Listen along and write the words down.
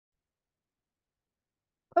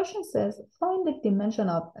Question says, find the dimension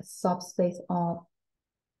of a subspace of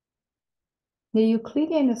the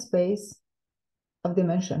Euclidean space of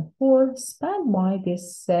dimension 4 spanned by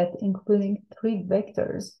this set, including 3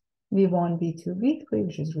 vectors, v1, v2, v3,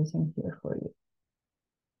 which is written here for you.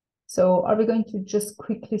 So are we going to just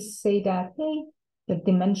quickly say that, hey, the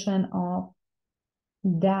dimension of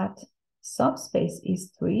that subspace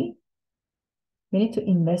is 3? We need to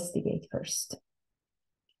investigate first.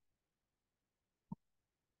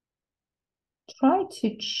 Try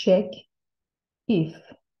to check if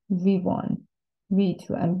v1, v2,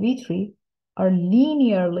 and v3 are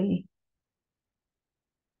linearly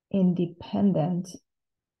independent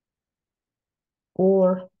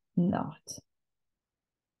or not.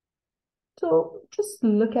 So just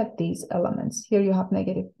look at these elements. Here you have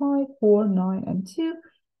 -5, 4, 9, and 2.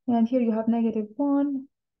 And here you have -1,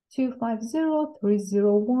 2, 5, 0, 3,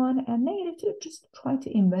 0, 1, and -2. Just try to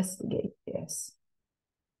investigate this.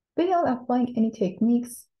 Without applying any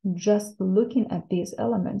techniques, just looking at these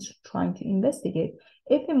elements, trying to investigate.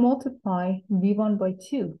 If we multiply v1 by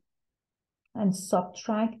 2 and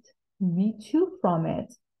subtract v2 from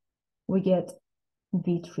it, we get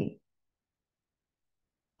v3,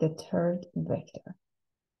 the third vector.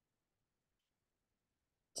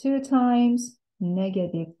 2 times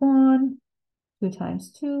 -1, 2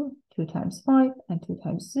 times 2, 2 times 5, and 2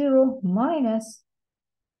 times 0, minus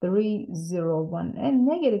 3, 0, 1, and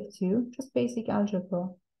 -2, just basic algebra.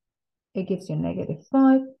 It gives you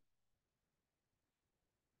 -5,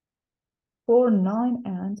 4, 9,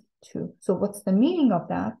 and 2. So what's the meaning of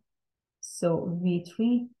that? So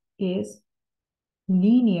v3 is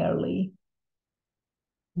linearly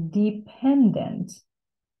dependent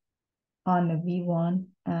on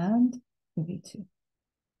v1 and v2.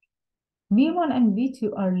 v1 and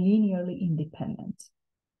v2 are linearly independent.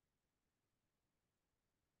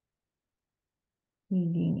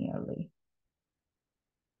 Linearly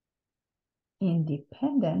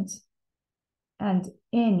independent, and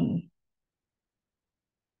any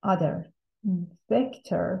other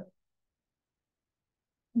vector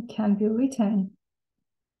can be written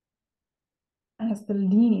as the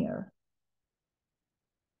linear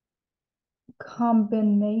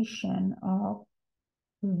combination of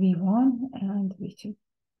v1 and v2.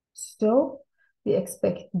 So we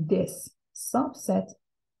expect this subset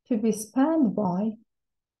to be spanned by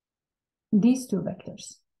these 2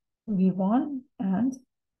 vectors, v1 and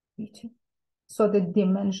v2. So the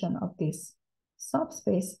dimension of this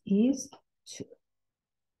subspace is 2.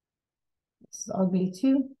 This is ugly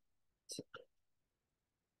 2, 2.